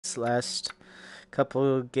these last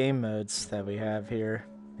couple game modes that we have here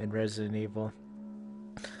in Resident Evil.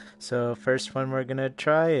 So first one we're gonna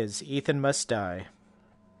try is Ethan Must Die.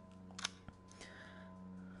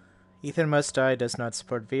 Ethan Must Die does not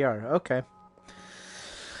support VR. Okay.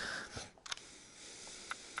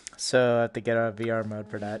 So I have to get out of VR mode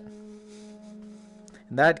for that.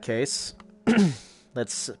 In that case,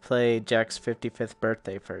 let's play Jack's 55th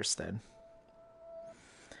birthday first then.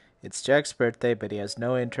 It's Jack's birthday, but he has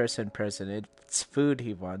no interest in present. It's food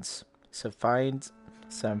he wants. So find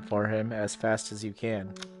some for him as fast as you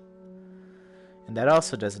can. And that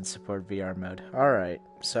also doesn't support VR mode. Alright,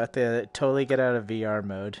 so I have to totally get out of VR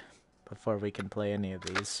mode before we can play any of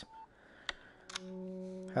these.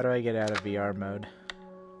 How do I get out of VR mode?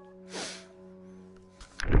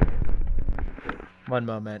 One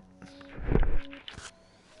moment.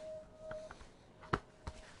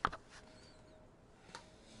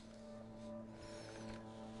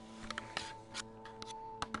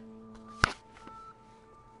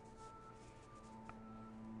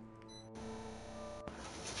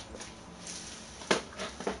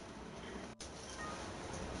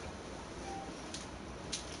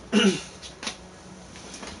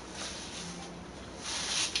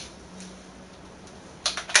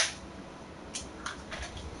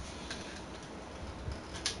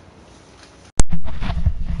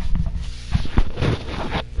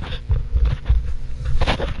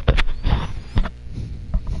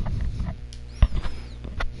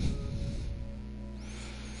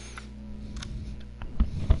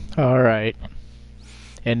 Alright.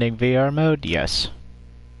 Ending VR mode? Yes.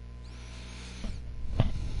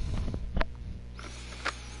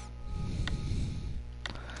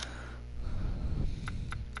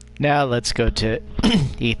 Now let's go to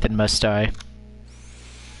Ethan Must Die.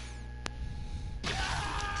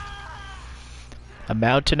 A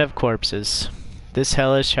mountain of corpses. This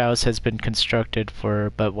hellish house has been constructed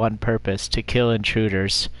for but one purpose, to kill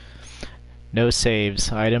intruders. No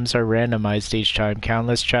saves. Items are randomized each time.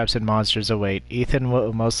 Countless traps and monsters await. Ethan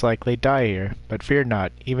will most likely die here, but fear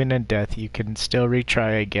not. Even in death, you can still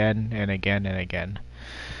retry again and again and again.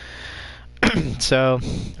 So,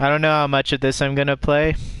 I don't know how much of this I'm gonna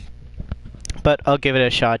play, but I'll give it a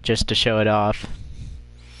shot just to show it off.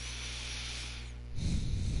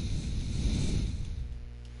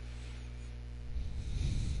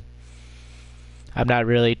 I'm not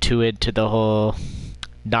really too into the whole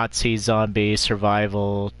Nazi zombie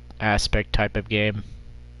survival aspect type of game.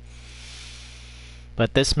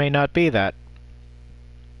 But this may not be that.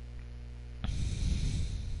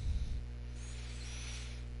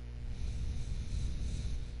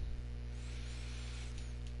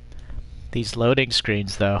 These loading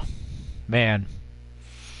screens though, man.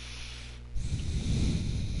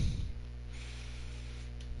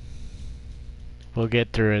 We'll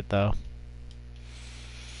get through it though.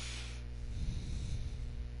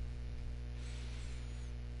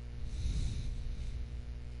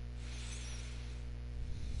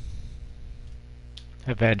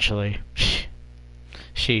 Eventually.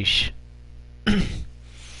 Sheesh. This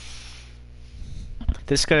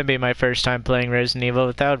is gonna be my first time playing Resident Evil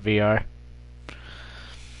without VR.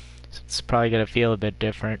 So it's probably gonna feel a bit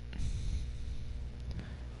different.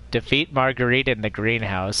 Defeat Marguerite in the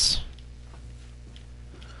greenhouse.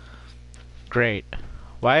 Great.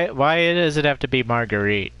 Why does it have to be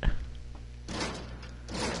Marguerite?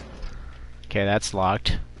 Okay, that's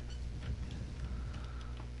locked.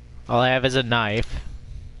 All I have is a knife.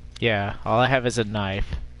 Yeah, all I have is a knife.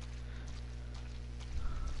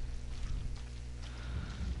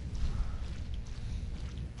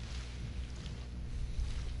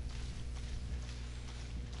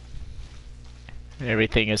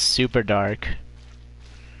 Everything is super dark.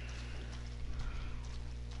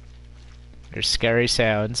 There's scary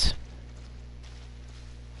sounds.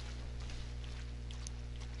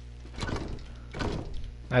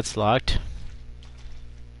 That's locked.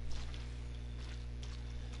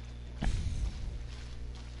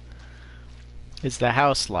 Is the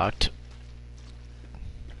house locked?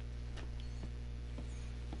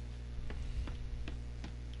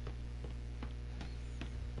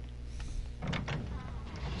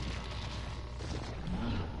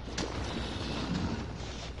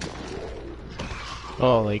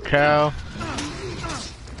 Holy cow.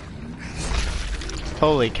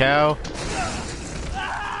 Holy cow.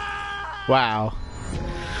 Wow.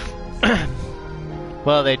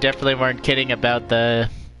 Well, they definitely weren't kidding about the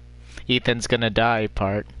Ethan's gonna die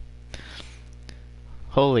part.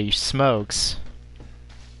 Holy smokes.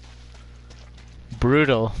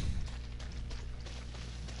 Brutal.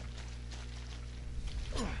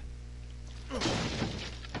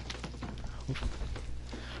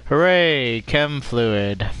 Hooray! Chem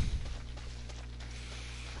fluid.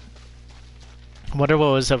 I wonder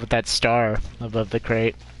what was up with that star above the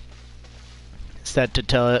crate. Is that to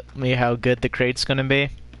tell me how good the crate's gonna be?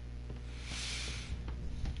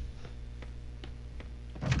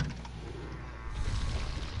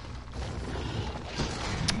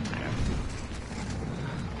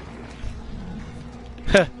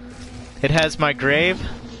 It has my grave?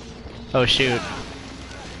 Oh shoot.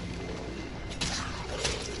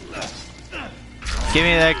 Give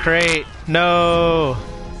me that crate! No!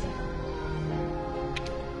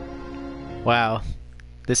 Wow.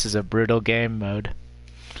 This is a brutal game mode.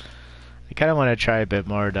 I kinda wanna try a bit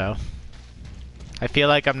more though. I feel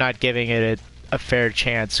like I'm not giving it a fair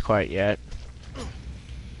chance quite yet.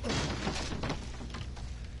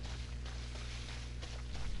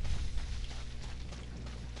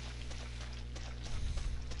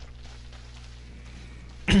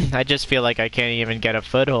 I just feel like I can't even get a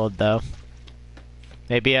foothold though.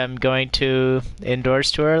 Maybe I'm going to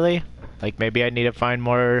indoors too early? Like maybe I need to find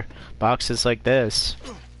more boxes like this.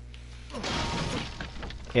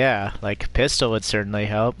 Yeah, like pistol would certainly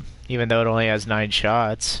help, even though it only has 9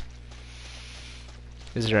 shots.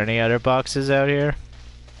 Is there any other boxes out here?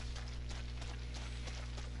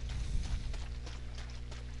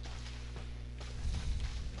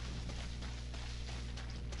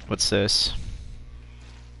 What's this?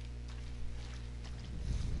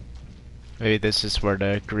 Maybe this is where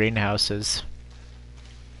the greenhouse is.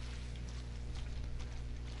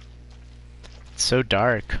 It's so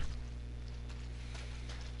dark.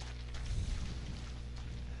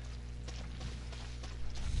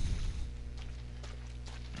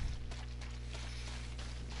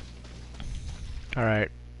 Alright.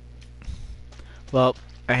 Well,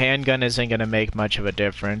 a handgun isn't gonna make much of a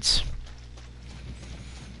difference.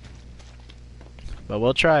 But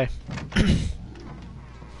we'll try.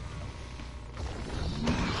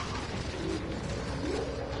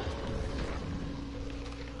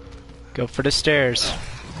 Go for the stairs.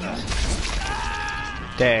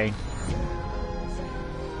 Dang.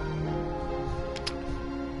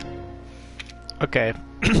 Okay,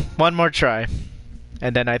 one more try.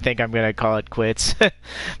 And then I think I'm gonna call it quits.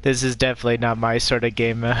 This is definitely not my sort of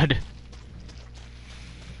game mode.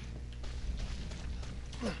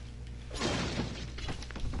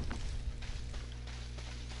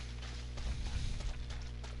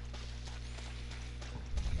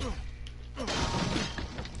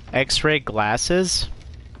 X-ray glasses?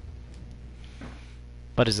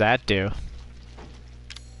 What does that do?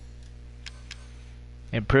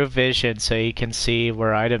 Improve vision so you can see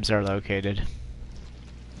where items are located.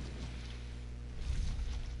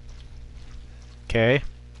 Okay.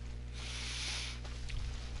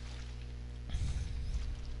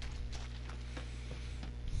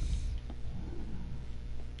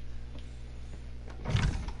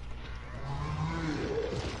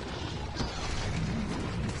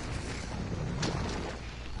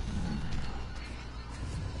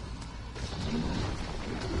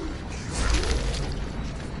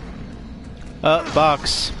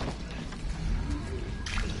 Box.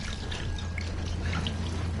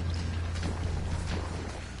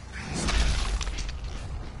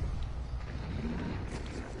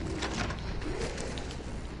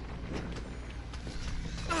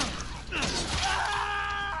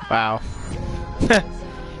 Wow.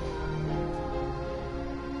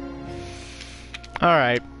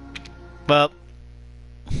 Alright. Well,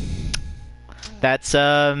 that's,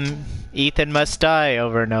 Ethan must die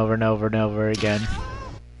over and over and over and over again.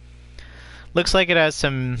 Looks like it has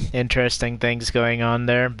some interesting things going on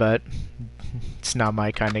there, but it's not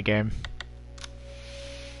my kind of game.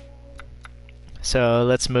 So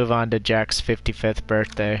let's move on to Jack's 55th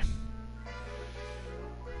birthday.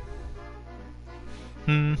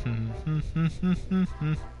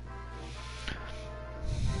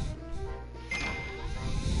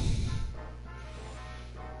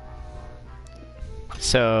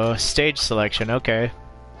 So, stage selection, okay.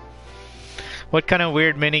 What kind of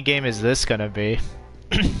weird minigame is this gonna be?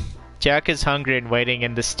 Jack is hungry and waiting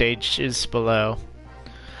in the stages below.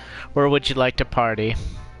 Where would you like to party?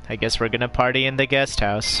 I guess we're gonna party in the guest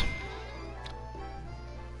house.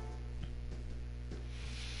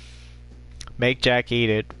 Make Jack eat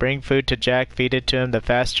it. Bring food to Jack, feed it to him. The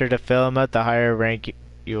faster to fill him up, the higher rank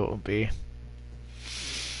you will be.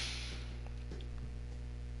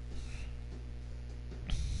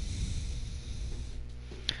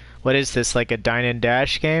 What is this, like a dine and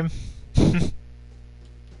dash game?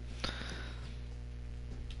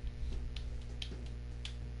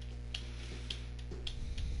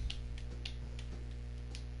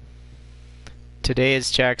 Today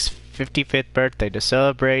is Jack's 55th birthday. To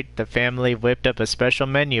celebrate, the family whipped up a special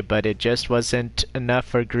menu, but it just wasn't enough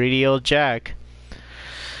for greedy old Jack.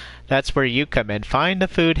 That's where you come in. Find the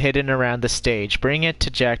food hidden around the stage. Bring it to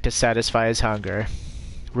Jack to satisfy his hunger.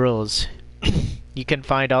 Rules. You can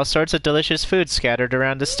find all sorts of delicious food scattered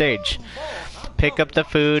around the stage. Pick up the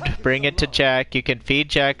food, bring it to Jack. You can feed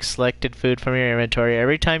Jack selected food from your inventory.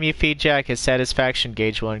 Every time you feed Jack, his satisfaction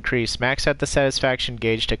gauge will increase. Max out the satisfaction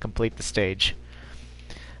gauge to complete the stage.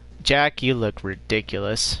 Jack, you look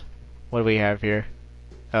ridiculous. What do we have here?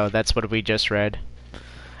 Oh, that's what we just read.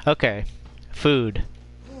 Okay. Food.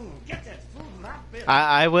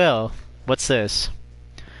 I will. What's this?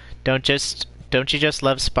 Don't you just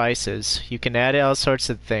love spices? You can add all sorts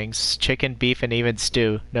of things. Chicken, beef, and even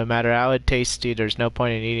stew. No matter how it tasty, there's no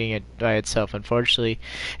point in eating it by itself. Unfortunately,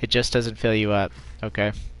 it just doesn't fill you up.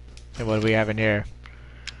 Okay. And what do we have in here?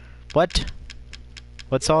 What?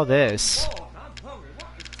 What's all this?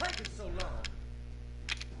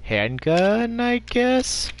 Handgun, I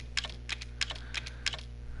guess?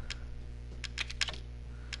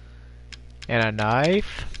 And a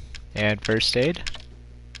knife. And first aid.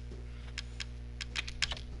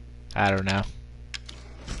 I don't know.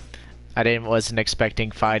 Wasn't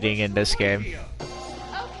expecting fighting in this game.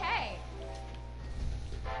 Okay.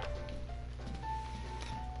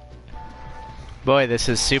 Boy, this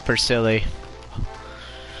is super silly.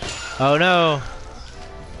 Oh no!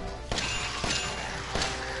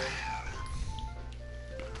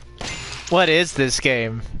 What is this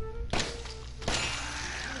game?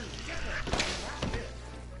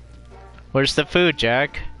 Where's the food,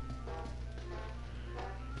 Jack?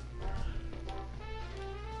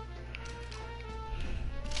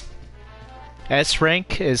 S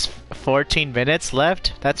rank is 14 minutes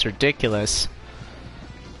left? That's ridiculous.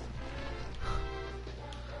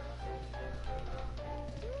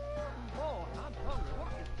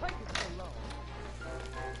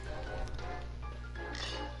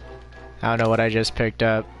 I don't know what I just picked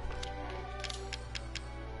up.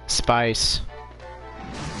 Spice.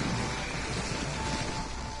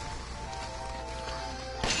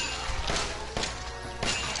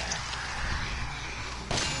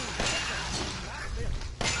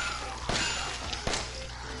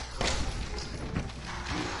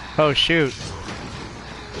 Oh shoot.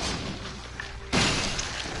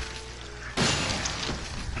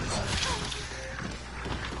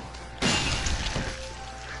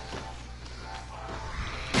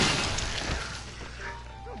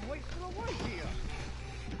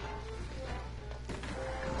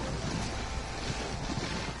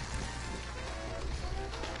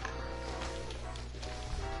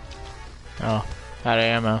 Oh, out of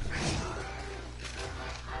ammo.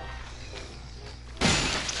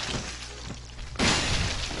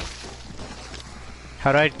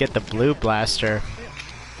 How do I get the blue blaster?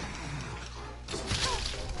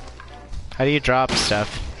 How do you drop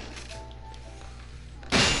stuff?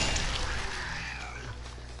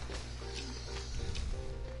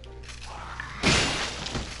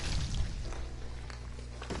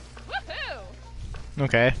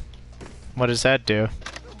 Okay. What does that do?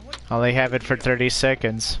 Only have it for 30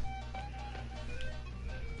 seconds.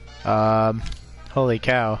 Holy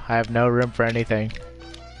cow. I have no room for anything.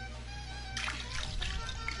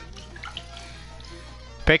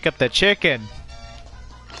 Pick up the chicken!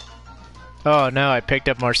 Oh no, I picked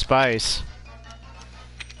up more spice.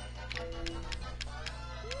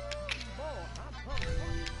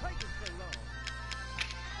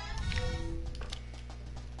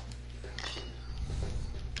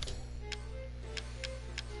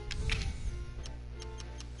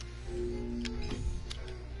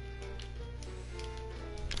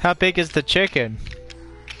 How big is the chicken?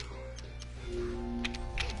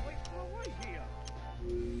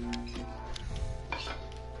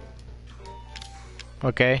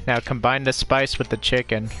 Okay, now combine the spice with the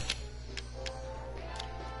chicken.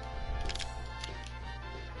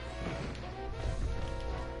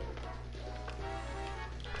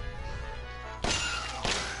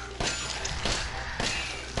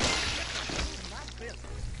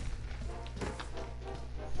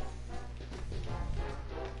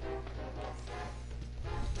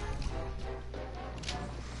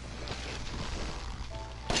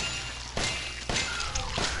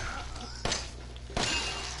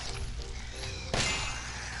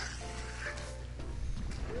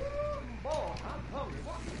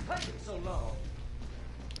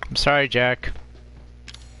 I'm sorry, Jack.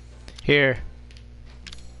 Here.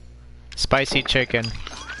 Spicy chicken.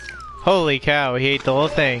 Holy cow, he ate the whole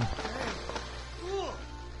thing.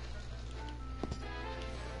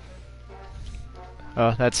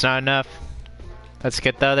 Oh, that's not enough. Let's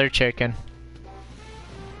get the other chicken.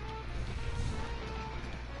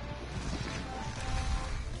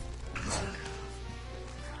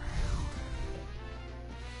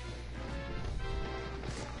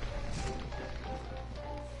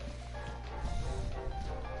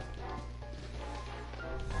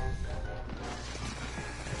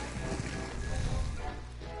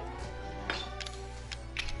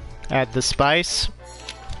 Add the spice.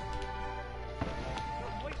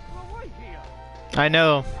 I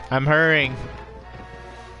know, I'm hurrying.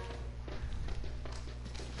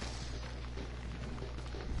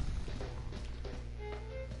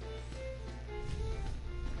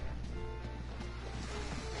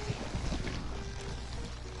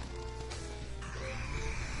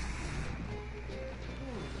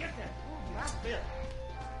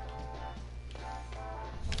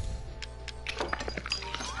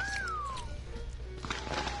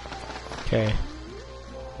 Okay.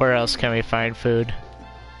 Where else can we find food?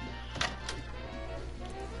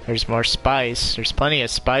 There's more spice. There's plenty of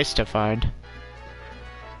spice to find.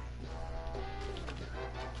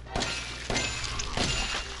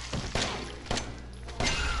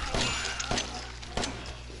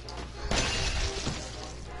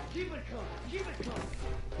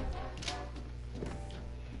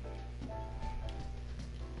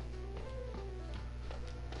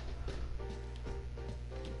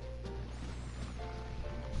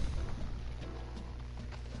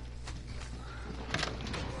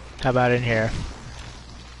 How about in here?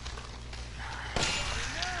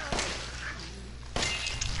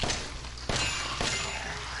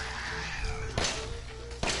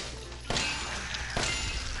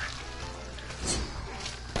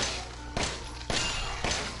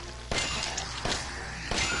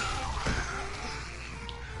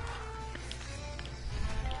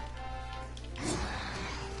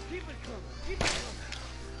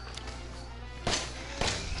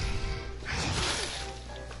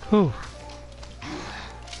 Whew.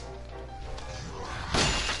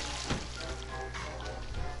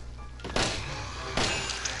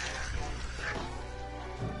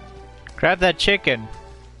 Grab that chicken.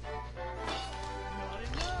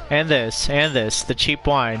 And this, the cheap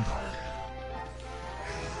wine.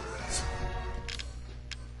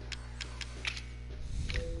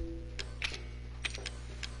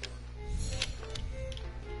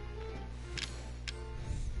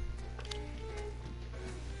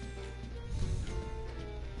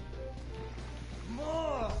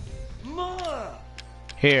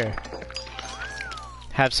 Here.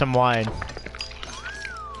 Have some wine.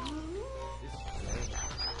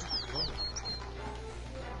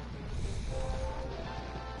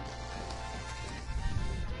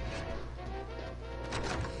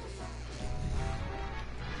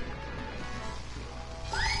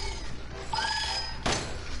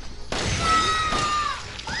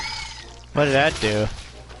 What did that do?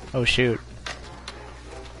 Oh shoot.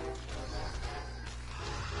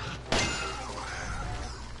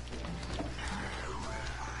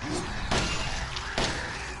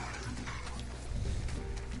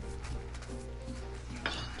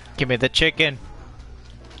 Give me the chicken.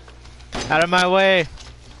 Out of my way.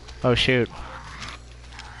 Oh shoot.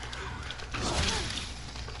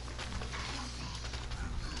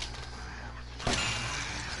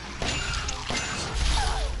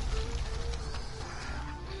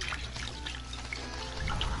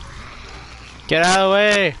 Get out of the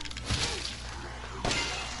way.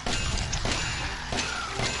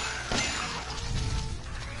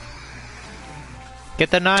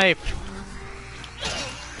 Get the knife.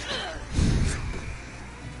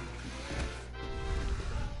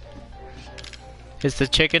 Is the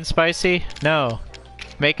chicken spicy? No.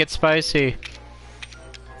 Make it spicy.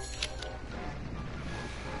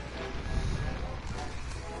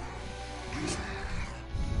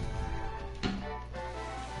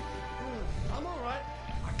 I'm alright.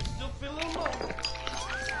 I can still feel a little more.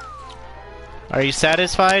 Are you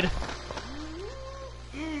satisfied?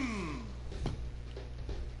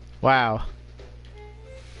 Wow.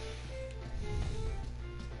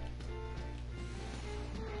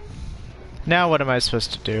 Now what am I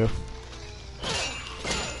supposed to do?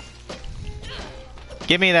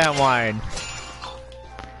 Give me that wine.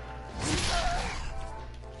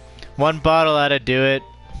 One bottle ought to do it.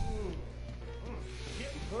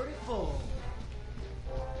 Getting pretty full.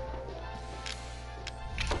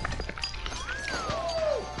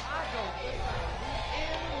 I don't think I need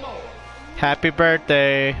any more. Happy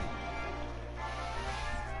birthday.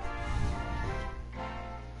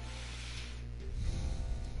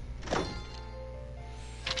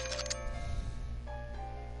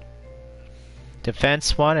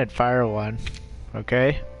 Defense 1 and Fire 1.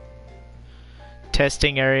 Okay.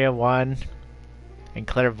 Testing Area 1 and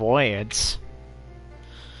Clairvoyance.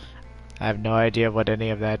 I have no idea what any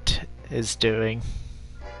of that is doing.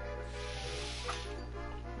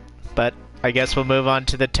 But I guess we'll move on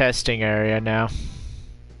to the testing area now.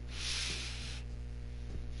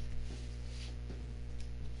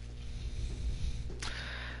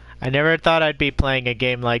 I never thought I'd be playing a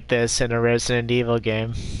game like this in a Resident Evil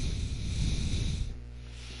game.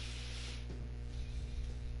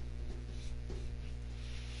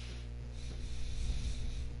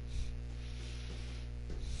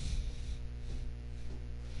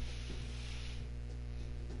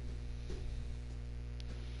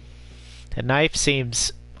 The knife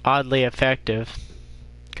seems oddly effective.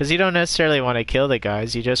 Because you don't necessarily want to kill the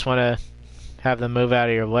guys, you just want to have them move out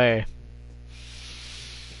of your way.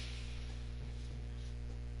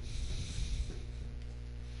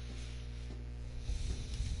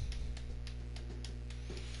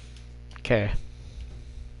 Okay.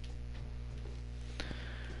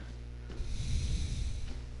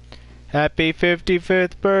 Happy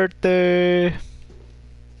 55th birthday!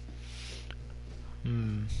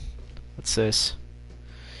 What's this?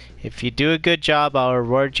 If you do a good job, I'll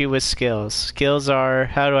reward you with skills. Skills are,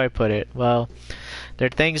 how do I put it? Well, they're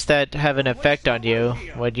things that have an effect on you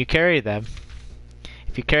when you carry them.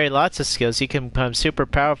 If you carry lots of skills, you can become super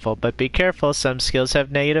powerful, but be careful, some skills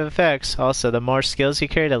have negative effects. Also, the more skills you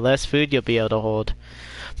carry, the less food you'll be able to hold.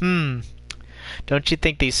 Don't you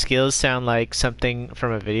think these skills sound like something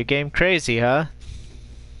from a video game? Crazy, huh?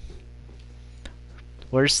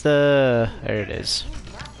 Where's the... There it is.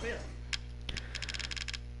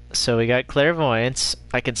 So we got clairvoyance.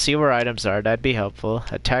 I can see where items are. That'd be helpful.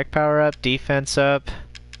 Attack power up, defense up.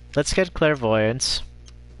 Let's get clairvoyance.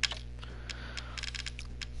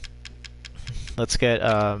 Let's get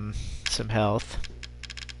some health.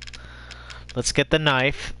 Let's get the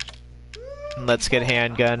knife. Let's get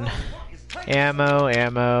handgun. Ammo.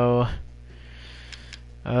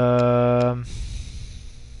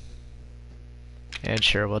 And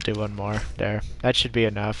sure, we'll do one more. There. That should be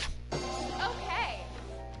enough.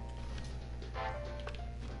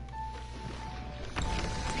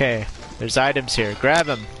 Okay, there's items here. Grab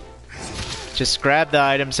them. Just grab the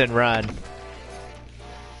items and run.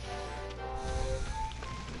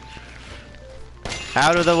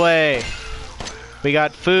 Out of the way. We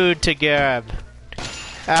got food to grab.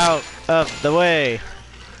 Out of the way.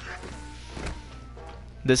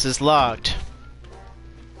 This is locked.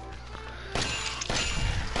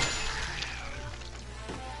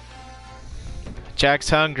 Jack's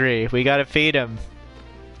hungry. We gotta feed him.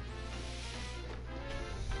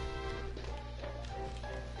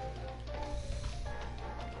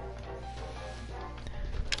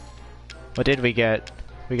 What did we get?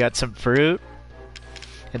 We got some fruit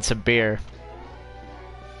and some beer.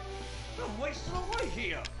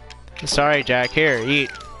 Sorry, Jack. Here, eat.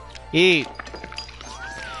 Eat.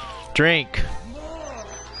 Drink.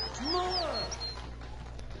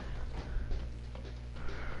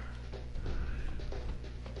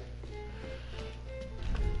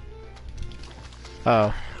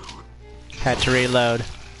 Oh. Had to reload.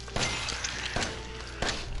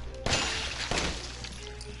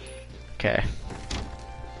 Okay.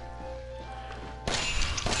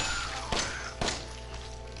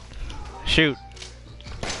 Shoot.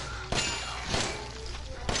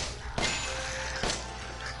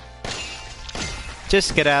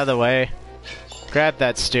 Just get out of the way. Grab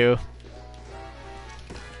that stew.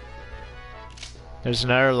 There's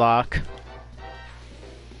another lock.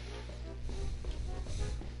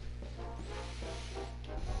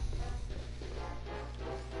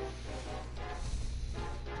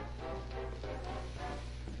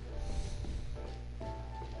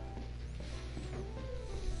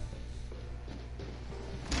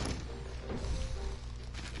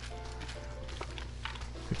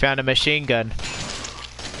 We found a machine gun.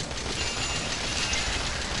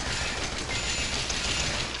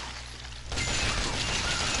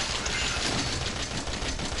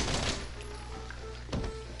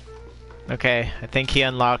 Okay, I think he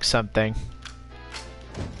unlocked something.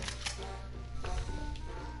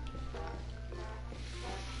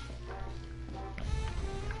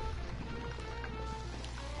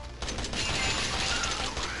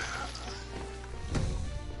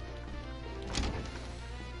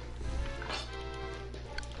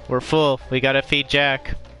 We're full. We gotta feed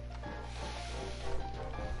Jack.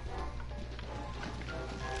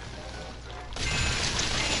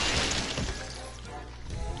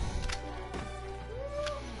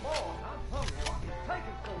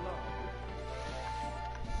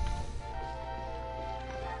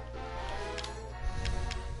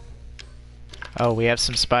 Oh, we have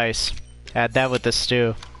some spice. Add that with the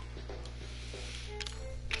stew.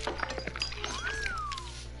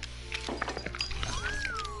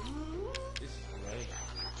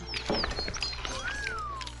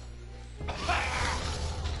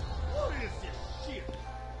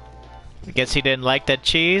 I guess he didn't like that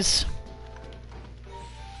cheese.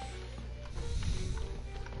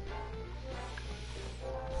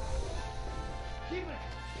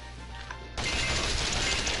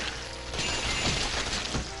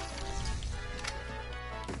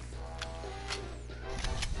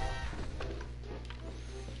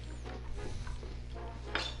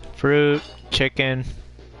 Fruit, chicken.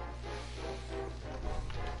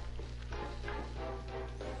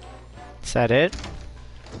 Is that it?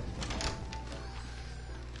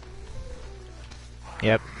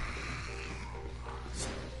 Yep.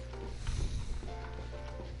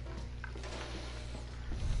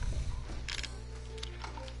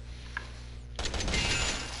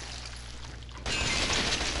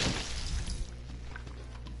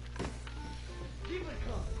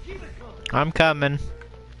 I'm coming.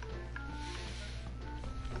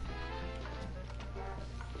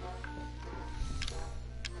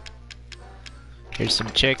 Here's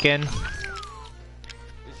some chicken.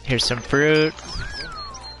 Here's some fruit.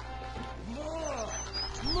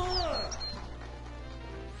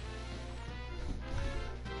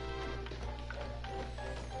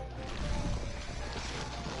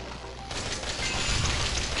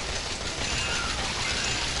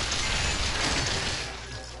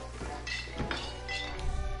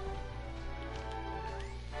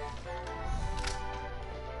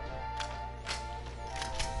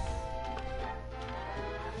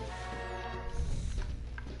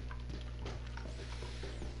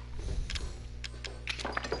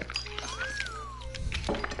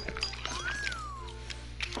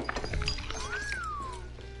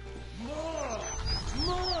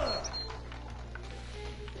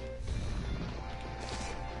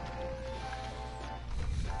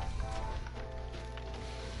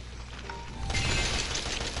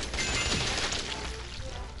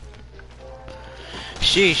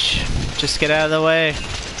 Sheesh. Just get out of the way.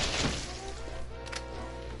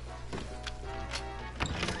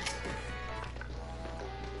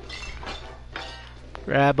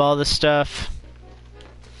 Grab all the stuff.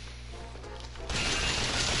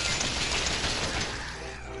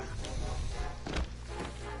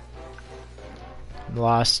 I'm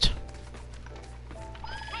lost.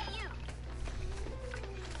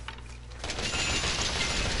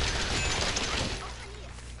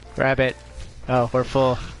 Grab it. Oh, we're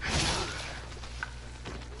full.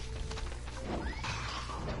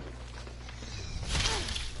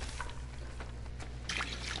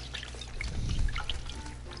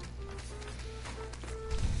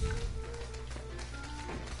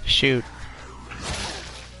 Shoot.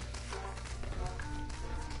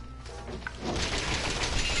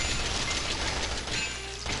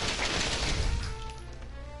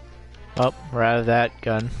 Oh, we're out of that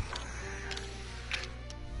gun.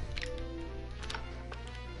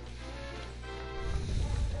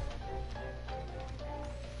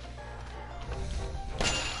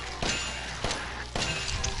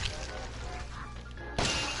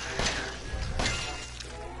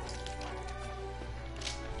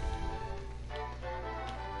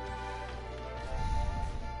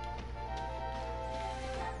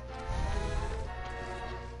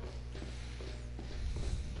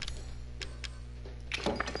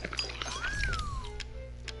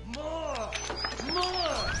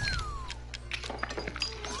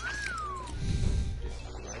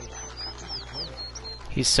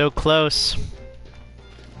 He's so close.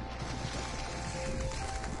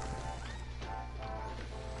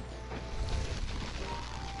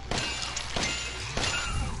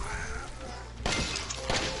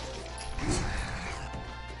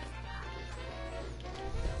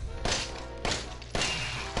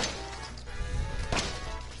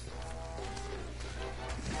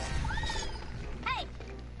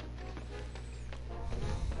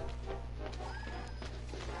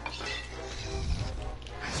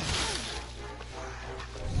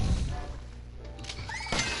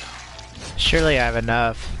 Surely I have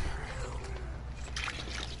enough.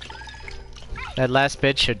 That last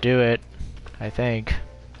bit should do it, I think.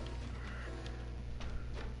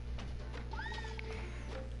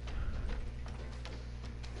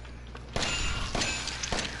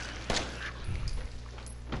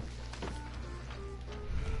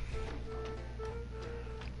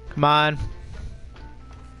 Come on.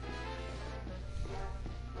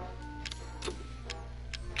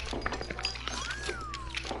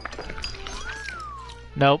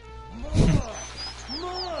 Nope.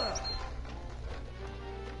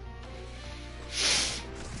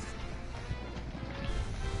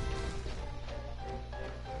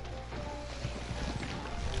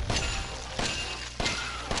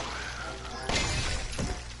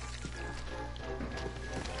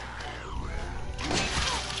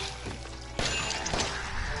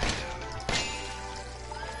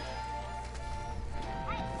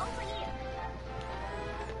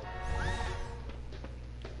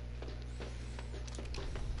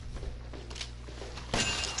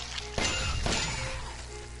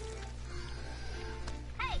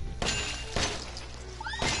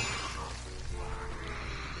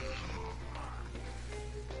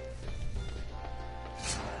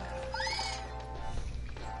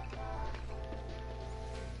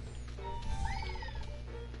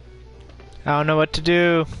 I don't know what to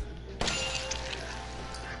do.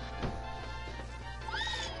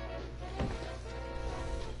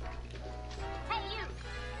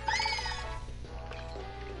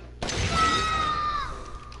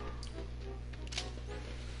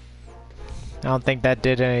 I don't think that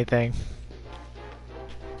did anything.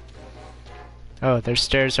 Oh, there's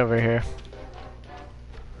stairs over here.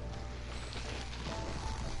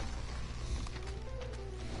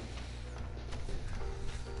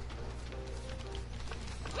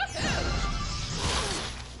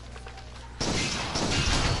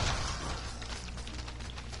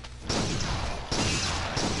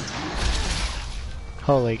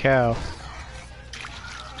 Holy cow.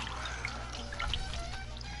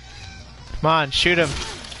 Come on, shoot him.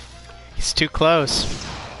 He's too close.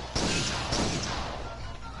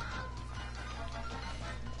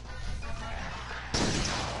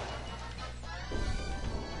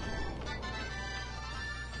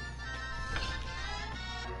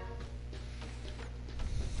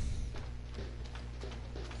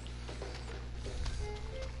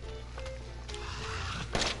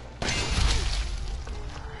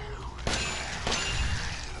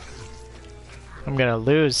 I'm gonna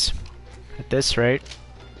lose at this rate.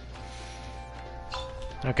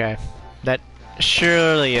 Okay, that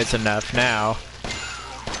surely is enough now.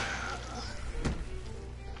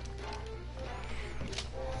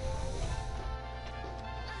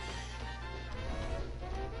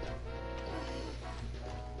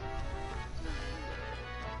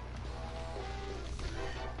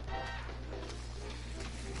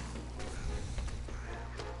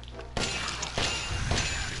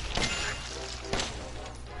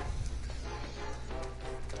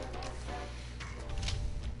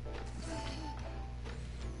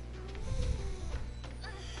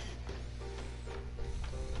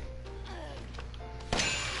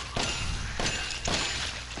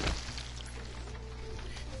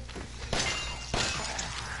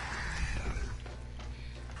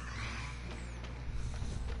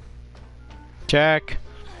 Jack,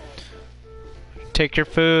 take your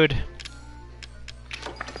food.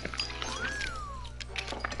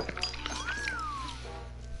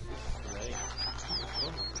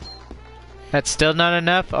 That's still not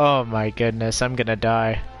enough? Oh my goodness, I'm gonna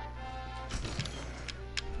die.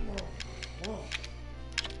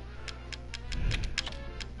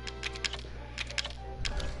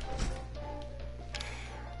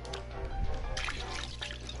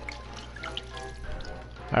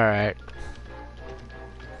 Alright.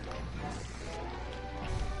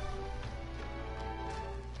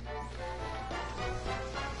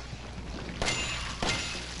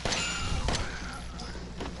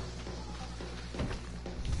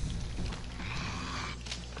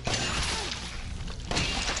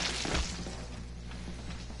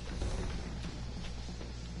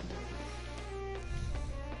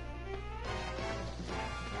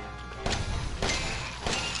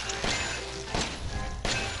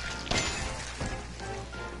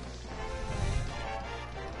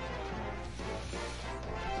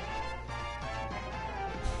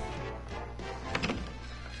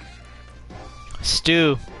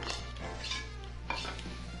 Stew.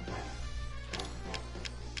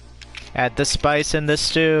 Add the spice in the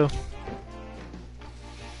stew.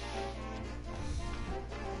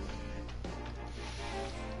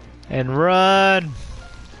 And run!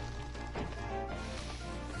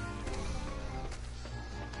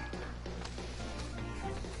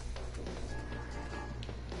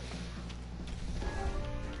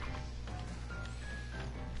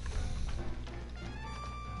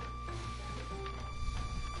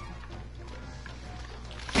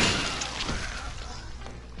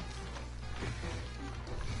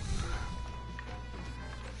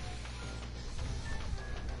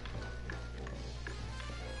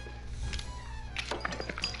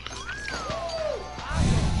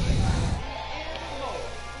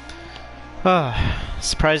 Oh,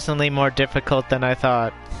 surprisingly more difficult than I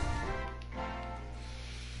thought.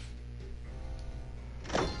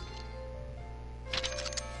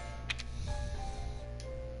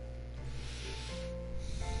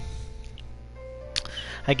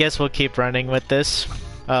 I guess we'll keep running with this.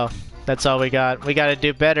 Oh, that's all we got. We gotta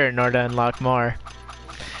do better in order to unlock more.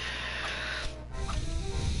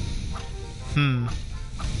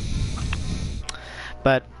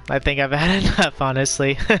 But I think I've had enough,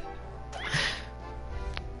 honestly.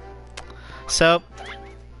 So,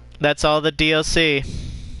 that's all the DLC.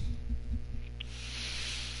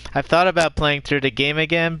 I've thought about playing through the game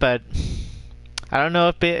again, but I don't know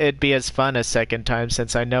if it'd be as fun a second time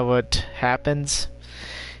since I know what happens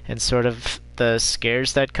and sort of the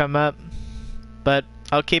scares that come up. But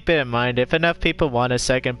I'll keep it in mind. If enough people want a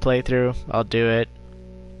second playthrough, I'll do it.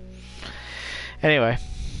 Anyway,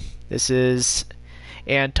 this is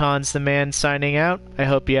Anton's the Man signing out. I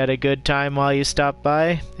hope you had a good time while you stopped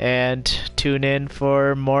by, and tune in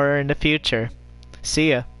for more in the future. See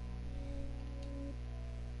ya.